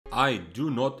I do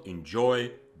not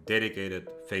enjoy dedicated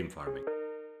fame farming.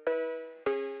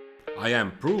 I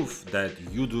am proof that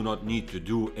you do not need to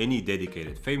do any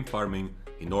dedicated fame farming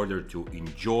in order to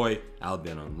enjoy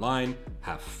Albion Online,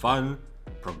 have fun,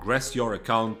 progress your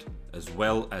account, as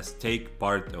well as take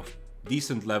part of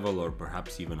decent level or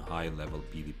perhaps even high level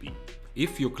PvP.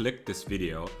 If you click this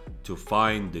video to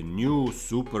find the new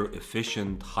super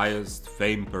efficient highest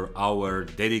fame per hour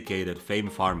dedicated fame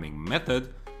farming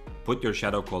method, put your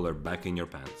shadow collar back in your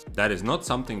pants. That is not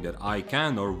something that I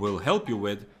can or will help you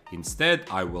with. Instead,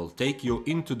 I will take you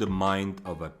into the mind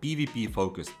of a PvP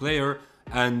focused player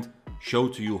and show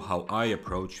to you how I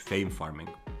approach fame farming.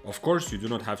 Of course, you do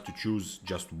not have to choose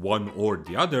just one or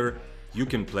the other. You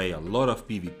can play a lot of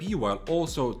PvP while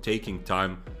also taking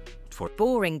time for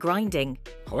boring grinding.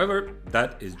 However,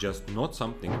 that is just not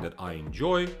something that I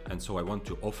enjoy, and so I want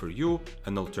to offer you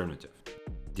an alternative.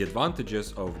 The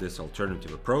advantages of this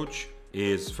alternative approach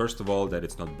is, first of all, that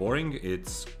it's not boring.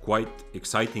 It's quite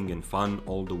exciting and fun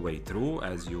all the way through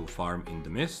as you farm in the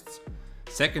mists.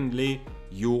 Secondly,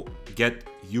 you get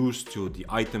used to the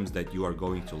items that you are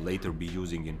going to later be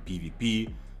using in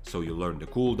PvP. So you learn the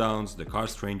cooldowns, the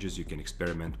cast ranges, you can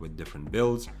experiment with different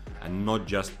builds and not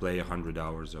just play 100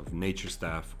 hours of Nature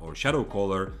Staff or Shadow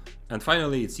Caller. And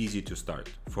finally, it's easy to start.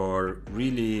 For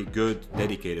really good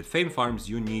dedicated fame farms,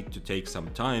 you need to take some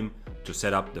time to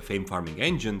set up the fame farming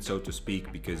engine, so to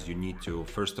speak, because you need to,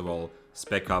 first of all,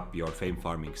 spec up your fame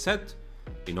farming set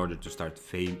in order to start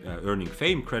earning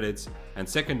fame credits, and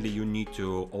secondly, you need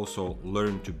to also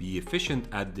learn to be efficient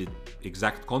at the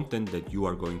exact content that you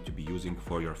are going to be using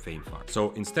for your fame farm.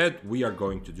 So instead, we are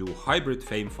going to do hybrid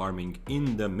fame farming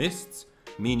in the mists,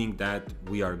 meaning that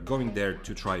we are going there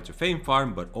to try to fame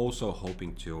farm, but also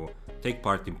hoping to take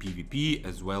part in PvP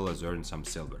as well as earn some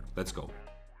silver. Let's go.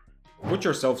 Put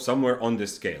yourself somewhere on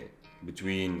this scale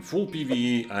between full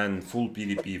PvE and full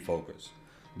PvP focus.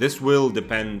 This will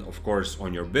depend, of course,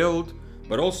 on your build,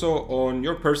 but also on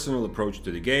your personal approach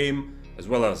to the game, as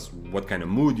well as what kind of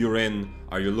mood you're in.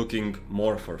 Are you looking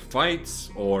more for fights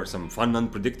or some fun,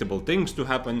 unpredictable things to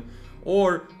happen?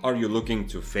 Or are you looking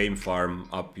to fame farm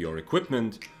up your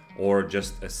equipment or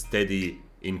just a steady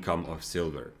income of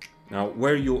silver? Now,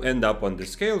 where you end up on the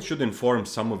scale should inform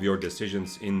some of your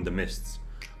decisions in the mists.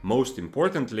 Most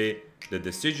importantly, the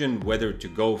decision whether to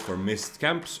go for mist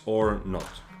camps or not.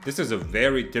 This is a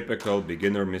very typical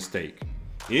beginner mistake.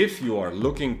 If you are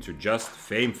looking to just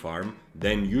fame farm,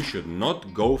 then you should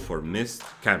not go for mist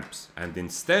camps, and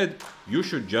instead you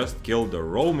should just kill the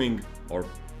roaming, or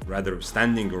rather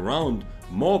standing around,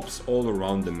 mobs all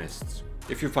around the mists.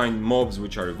 If you find mobs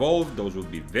which are evolved, those will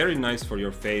be very nice for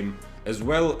your fame, as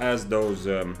well as those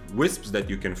wisps that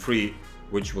you can free,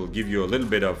 which will give you a little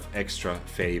bit of extra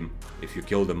fame if you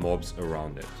kill the mobs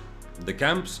around it. The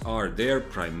camps are there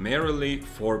primarily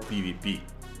for PvP.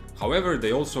 However,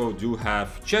 they also do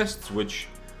have chests, which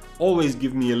always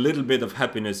give me a little bit of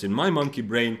happiness in my monkey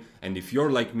brain, and if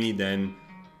you're like me, then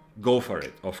go for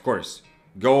it, of course.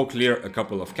 Go clear a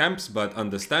couple of camps, but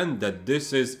understand that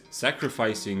this is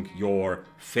sacrificing your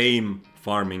fame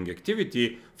farming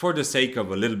activity for the sake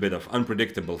of a little bit of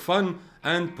unpredictable fun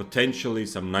and potentially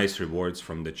some nice rewards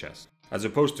from the chest. As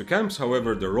opposed to camps,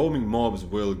 however, the roaming mobs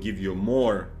will give you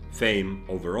more fame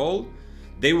overall.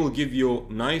 They will give you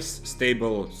nice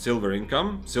stable silver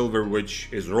income, silver which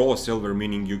is raw silver,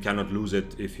 meaning you cannot lose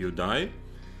it if you die.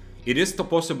 It is still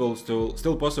possible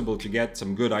to get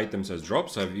some good items as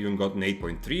drops. I've even gotten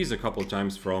 8.3s a couple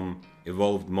times from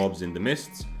evolved mobs in the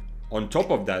mists. On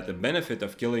top of that, the benefit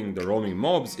of killing the roaming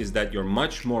mobs is that you're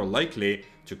much more likely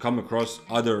to come across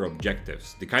other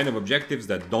objectives, the kind of objectives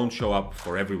that don't show up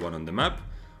for everyone on the map.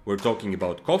 We're talking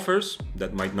about coffers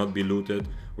that might not be looted,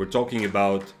 we're talking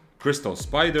about crystal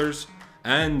spiders,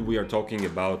 and we are talking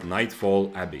about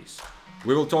nightfall abbeys.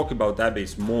 We will talk about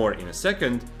abbeys more in a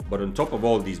second, but on top of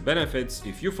all these benefits,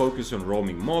 if you focus on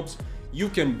roaming mobs, you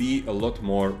can be a lot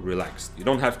more relaxed. You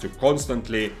don't have to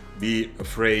constantly be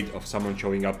afraid of someone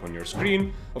showing up on your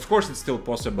screen. Of course, it's still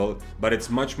possible, but it's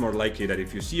much more likely that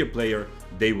if you see a player,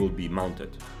 they will be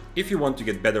mounted. If you want to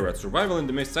get better at survival in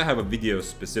the mists, I have a video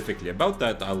specifically about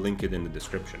that. I'll link it in the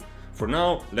description. For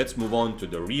now, let's move on to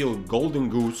the real golden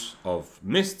goose of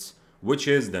mists, which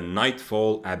is the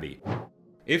Nightfall Abbey.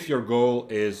 If your goal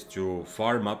is to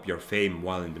farm up your fame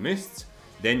while in the mists,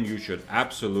 then you should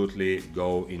absolutely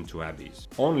go into abbeys.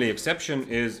 Only exception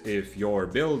is if your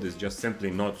build is just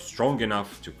simply not strong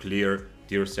enough to clear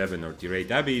tier 7 or tier 8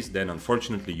 abbeys, then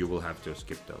unfortunately you will have to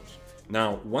skip those.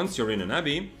 Now, once you're in an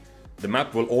abbey, the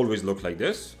map will always look like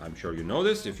this. I'm sure you know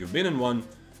this if you've been in one.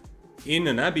 In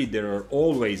an abbey, there are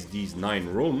always these 9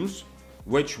 rooms,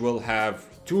 which will have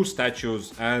 2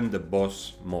 statues and the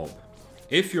boss mob.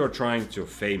 If you're trying to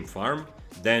fame farm,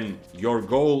 then your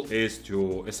goal is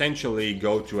to essentially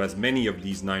go to as many of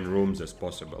these 9 rooms as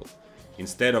possible.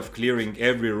 Instead of clearing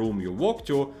every room you walk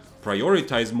to,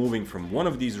 prioritize moving from one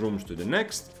of these rooms to the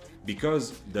next,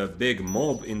 because the big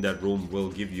mob in that room will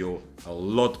give you a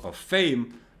lot of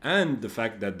fame, and the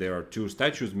fact that there are 2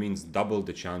 statues means double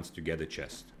the chance to get a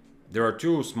chest. There are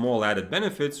 2 small added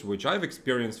benefits which I've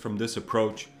experienced from this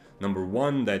approach. Number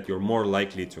 1, that you're more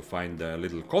likely to find the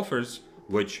little coffers,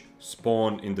 which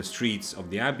spawn in the streets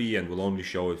of the Abbey and will only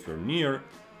show if you're near.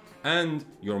 And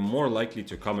you're more likely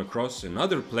to come across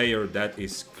another player that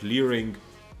is clearing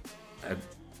a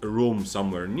room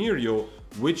somewhere near you,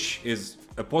 which is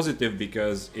a positive,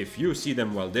 because if you see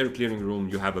them while they're clearing a room,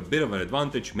 you have a bit of an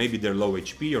advantage. Maybe they're low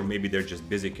HP, or maybe they're just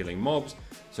busy killing mobs,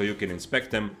 so you can inspect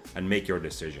them and make your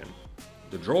decision.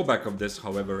 The drawback of this,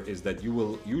 however, is that you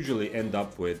will usually end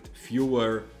up with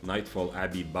fewer Nightfall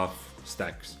Abbey buff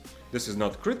stacks. This is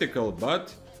not critical,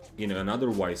 but in an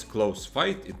otherwise close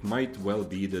fight, it might well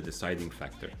be the deciding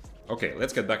factor. Okay,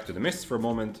 let's get back to the mists for a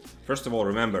moment. First of all,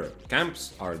 remember,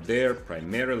 camps are there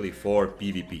primarily for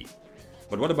PvP.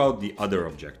 But what about the other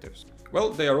objectives? Well,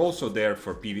 they are also there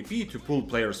for PvP, to pull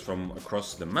players from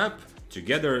across the map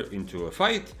together into a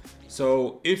fight.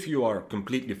 So if you are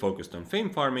completely focused on fame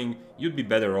farming, you'd be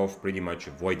better off pretty much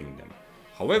avoiding them.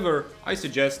 However, I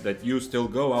suggest that you still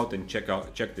go out and check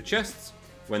the chests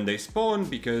when they spawn,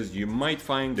 because you might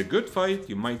find a good fight,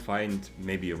 you might find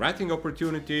maybe a ratting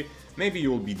opportunity, maybe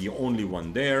you'll be the only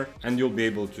one there, and you'll be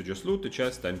able to just loot the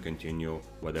chest and continue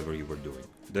whatever you were doing.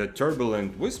 The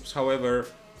turbulent wisps, however,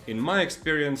 in my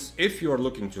experience, if you are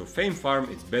looking to fame farm,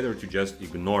 it's better to just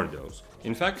ignore those.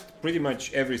 In fact, pretty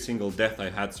much every single death I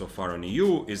had so far on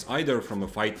EU is either from a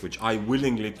fight which I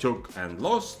willingly took and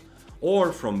lost,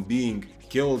 or from being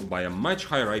killed by a much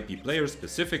higher IP player,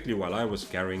 specifically while I was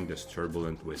carrying this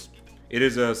turbulent wisp. It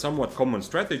is a somewhat common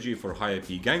strategy for high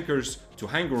IP gankers to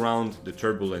hang around the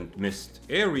turbulent mist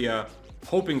area,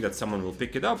 hoping that someone will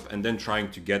pick it up and then trying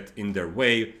to get in their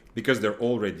way because they're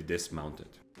already dismounted.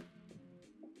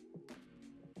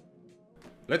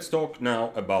 Let's talk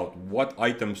now about what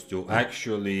items to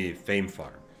actually fame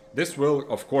farm. This will,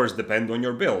 of course, depend on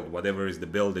your build. Whatever is the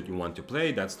build that you want to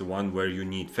play, that's the one where you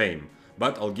need fame.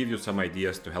 But I'll give you some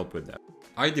ideas to help with that.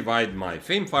 I divide my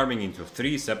fame farming into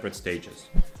 3 separate stages.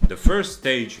 The first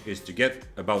stage is to get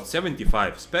about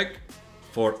 75 spec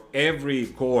for every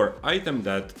core item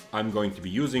that I'm going to be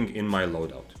using in my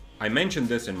loadout. I mentioned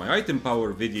this in my item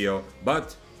power video,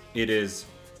 but it is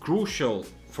crucial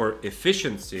for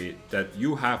efficiency that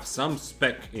you have some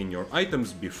spec in your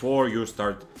items before you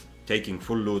start taking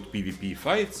full loot PvP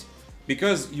fights,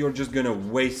 because you're just gonna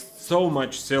waste so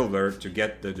much silver to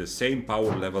get the same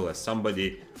power level as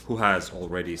somebody who has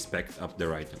already specced up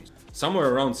their items.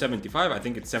 Somewhere around 75, I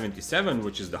think it's 77,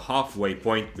 which is the halfway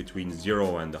point between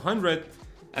 0 and 100,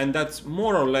 and that's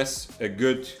more or less a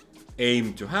good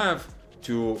aim to have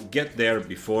to get there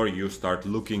before you start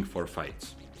looking for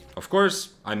fights. Of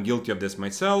course, I'm guilty of this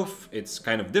myself. It's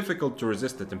kind of difficult to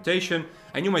resist the temptation,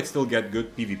 and you might still get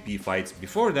good PvP fights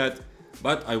before that,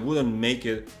 but I wouldn't make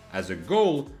it as a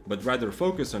goal, but rather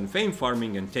focus on fame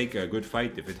farming and take a good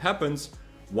fight if it happens,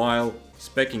 while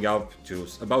speccing up to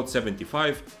about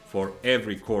 75 for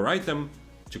every core item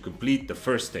to complete the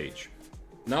first stage.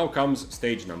 Now comes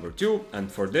stage number 2, and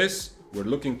for this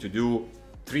we're looking to do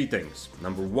 3 things.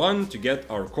 Number 1, to get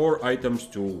our core items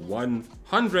to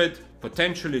 100,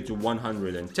 potentially to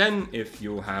 110 if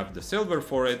you have the silver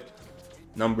for it.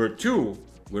 Number 2,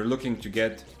 we're looking to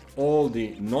get all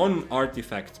the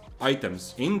non-artifact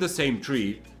items in the same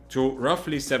tree to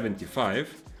roughly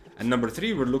 75. And number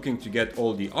 3, we're looking to get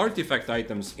all the artifact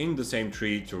items in the same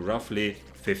tree to roughly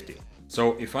 50.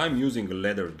 So if I'm using a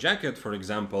leather jacket, for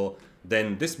example,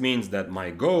 then this means that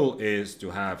my goal is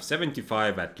to have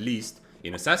 75 at least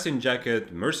in assassin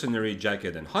jacket, mercenary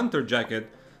jacket and hunter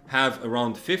jacket, have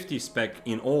around 50 spec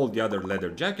in all the other leather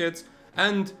jackets,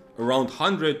 and around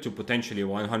 100 to potentially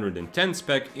 110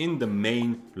 spec in the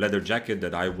main leather jacket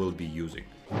that I will be using.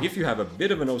 If you have a bit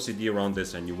of an OCD around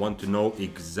this and you want to know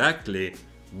exactly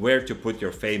where to put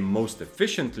your fame most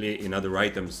efficiently in other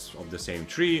items of the same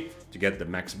tree to get the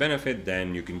max benefit,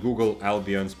 then you can Google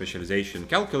Albion Specialization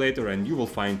Calculator and you will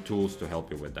find tools to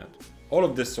help you with that. All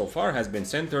of this so far has been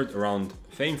centered around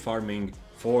fame farming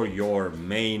for your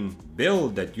main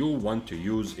build that you want to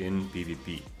use in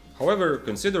PvP. However,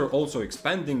 consider also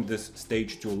expanding this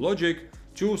stage 2 logic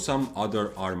to some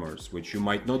other armors, which you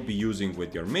might not be using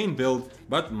with your main build,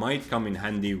 but might come in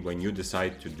handy when you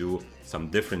decide to do some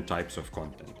different types of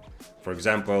content. For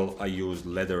example, I use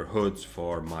leather hoods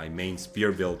for my main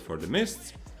spear build for the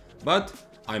mists, But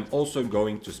I'm also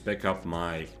going to spec up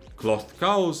my clothed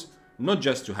cows, not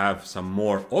just to have some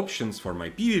more options for my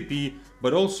PvP,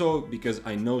 but also because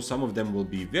I know some of them will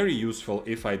be very useful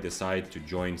if I decide to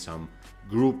join some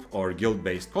group or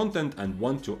guild-based content and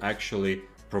want to actually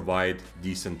provide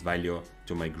decent value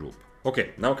to my group.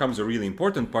 Okay, now comes a really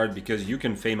important part, because you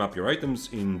can fame up your items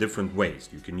in different ways.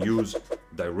 You can use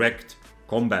direct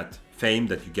combat fame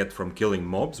that you get from killing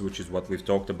mobs, which is what we've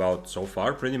talked about so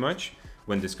far pretty much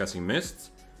when discussing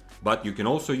mists. But you can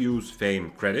also use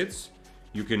fame credits,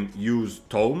 you can use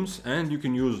tomes, and you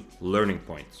can use learning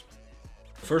points.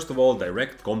 First of all,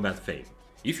 direct combat fame.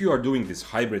 If you are doing this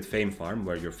hybrid fame farm,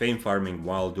 where you're fame farming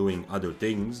while doing other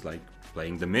things like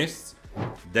playing the mists,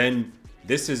 then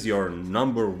this is your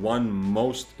number one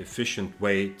most efficient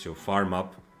way to farm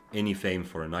up any fame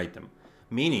for an item.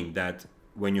 Meaning that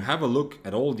when you have a look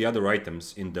at all the other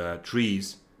items in the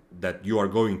trees that you are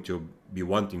going to be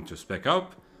wanting to spec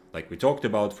up, like we talked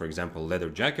about, for example, leather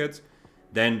jackets,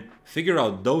 then figure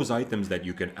out those items that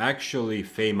you can actually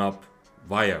fame up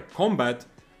via combat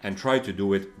and try to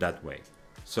do it that way.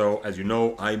 So as you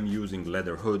know, I'm using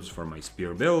leather hoods for my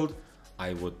spear build.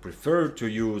 I would prefer to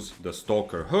use the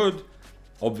stalker hood.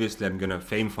 Obviously, I'm gonna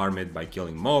fame farm it by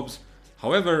killing mobs.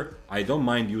 However, I don't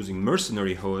mind using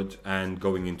mercenary hood and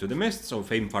going into the mist, so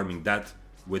fame farming that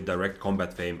with direct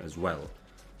combat fame as well.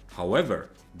 However,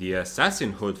 the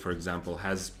assassin hood, for example,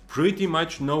 has pretty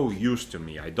much no use to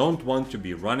me. I don't want to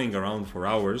be running around for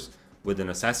hours with an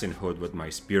assassin hood with my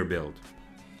spear build.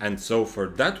 And so for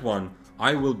that one,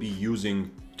 I will be using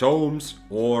tomes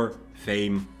or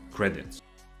fame credits.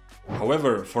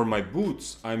 However, for my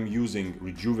boots, I'm using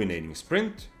rejuvenating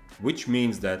sprint, which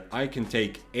means that I can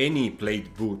take any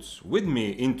plate boots with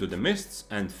me into the mists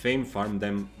and fame farm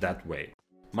them that way.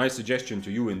 My suggestion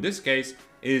to you in this case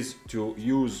is to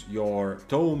use your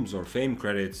tomes or fame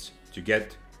credits to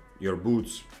get your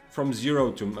boots from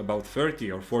 0 to about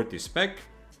 30 or 40 spec,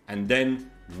 and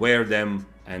then wear them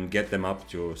and get them up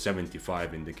to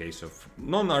 75 in the case of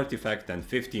non-artifact and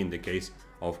 50 in the case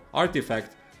of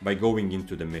artifact by going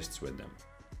into the mists with them.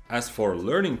 As for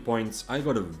learning points, I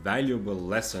got a valuable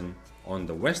lesson on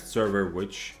the West server,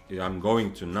 which I'm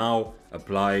going to now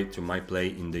apply to my play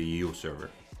in the EU server.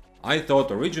 I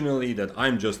thought originally that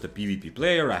I'm just a PvP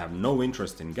player, I have no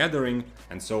interest in gathering,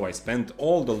 and so I spent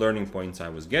all the learning points I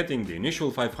was getting, the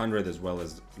initial 500 as well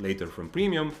as later from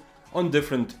premium, on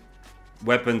different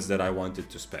weapons that I wanted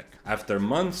to spec. After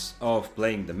months of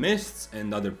playing the mists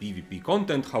and other PvP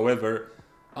content, however,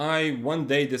 I one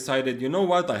day decided, you know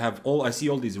what, I see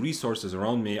all these resources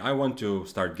around me, I want to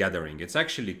start gathering. It's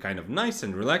actually kind of nice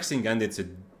and relaxing, and it's a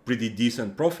pretty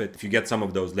decent profit if you get some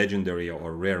of those legendary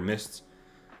or rare mists.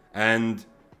 And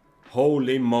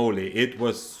holy moly, it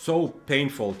was so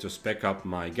painful to spec up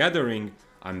my gathering.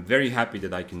 I'm very happy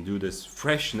that I can do this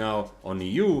fresh now on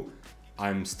EU.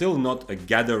 I'm still not a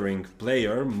gathering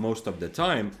player most of the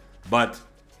time, but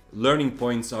learning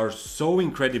points are so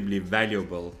incredibly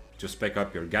valuable to spec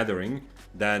up your gathering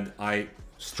that I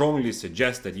strongly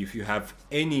suggest that if you have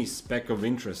any speck of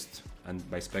interest, and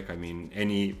by spec I mean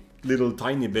any little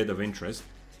tiny bit of interest,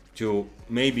 to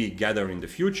maybe gather in the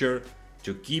future,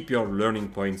 to keep your learning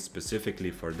points specifically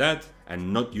for that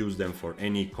and not use them for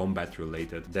any combat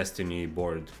related Destiny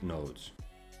board nodes.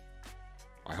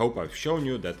 I hope I've shown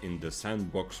you that in the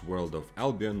sandbox world of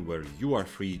Albion, where you are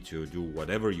free to do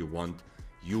whatever you want,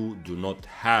 you do not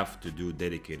have to do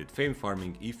dedicated fame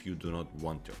farming if you do not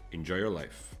want to. Enjoy your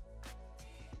life.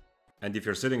 And if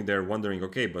you're sitting there wondering,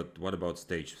 okay, but what about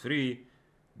stage 3?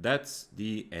 That's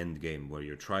the end game, where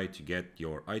you try to get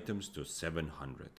your items to 700.